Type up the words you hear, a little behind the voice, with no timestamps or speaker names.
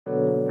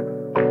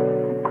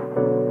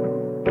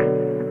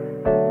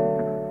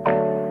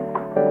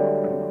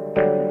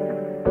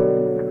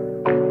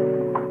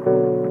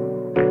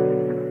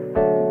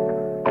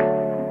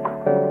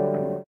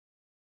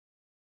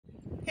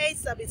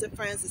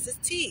friends, this is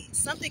T.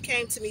 Something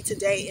came to me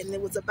today, and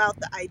it was about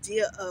the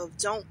idea of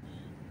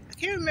I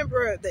can't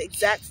remember the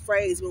exact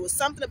phrase, but it was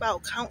something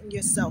about counting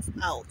yourself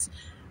out,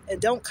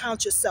 and don't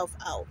count yourself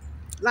out.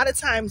 A lot of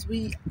times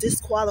we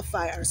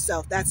disqualify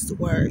ourselves, that's the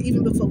word,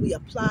 even before we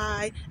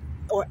apply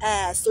or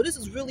ask. So this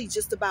is really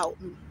just about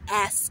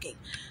asking.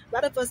 A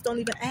lot of us don't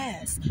even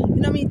ask. You know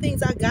what I mean?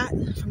 Things I got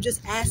from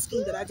just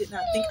asking that I did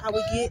not think I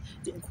would get,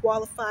 didn't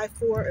qualify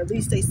for. At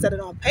least they said it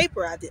on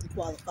paper I didn't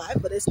qualify,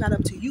 but it's not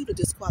up to you to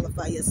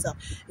disqualify yourself.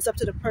 It's up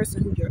to the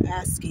person who you're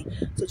asking.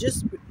 So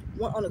just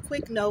on a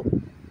quick note,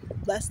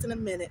 less than a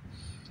minute,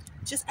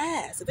 just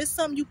ask. If it's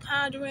something you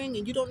pondering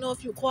and you don't know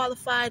if you're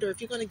qualified or if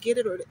you're going to get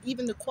it, or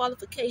even the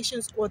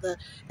qualifications or the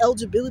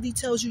eligibility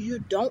tells you you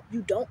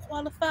don't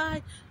qualify,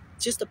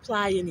 just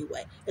apply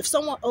anyway. If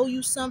someone owe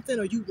you something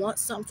or you want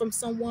something from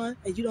someone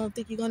and you don't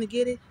think you're going to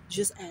get it,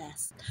 just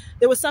ask.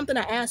 There was something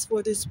I asked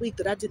for this week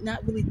that I did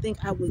not really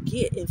think I would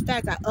get. In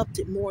fact, I upped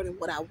it more than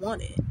what I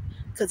wanted.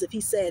 Because if he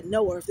said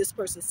no, or if this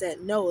person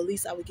said no, at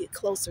least I would get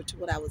closer to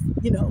what I was,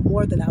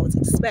 more than I was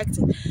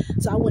expecting.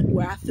 So I went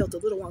where I felt a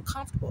little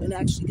uncomfortable and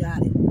actually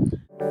got it.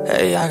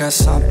 Hey, I got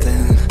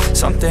something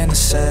to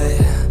say.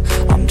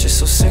 I'm just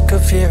so sick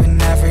of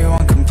hearing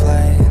everyone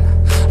complain.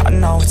 I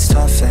know it's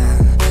tough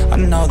and I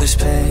know there's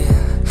pain,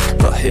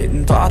 but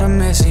hitting bottom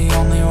is the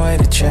only way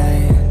to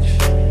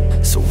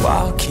change. So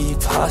I'll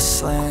keep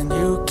hustling,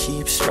 you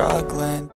keep struggling.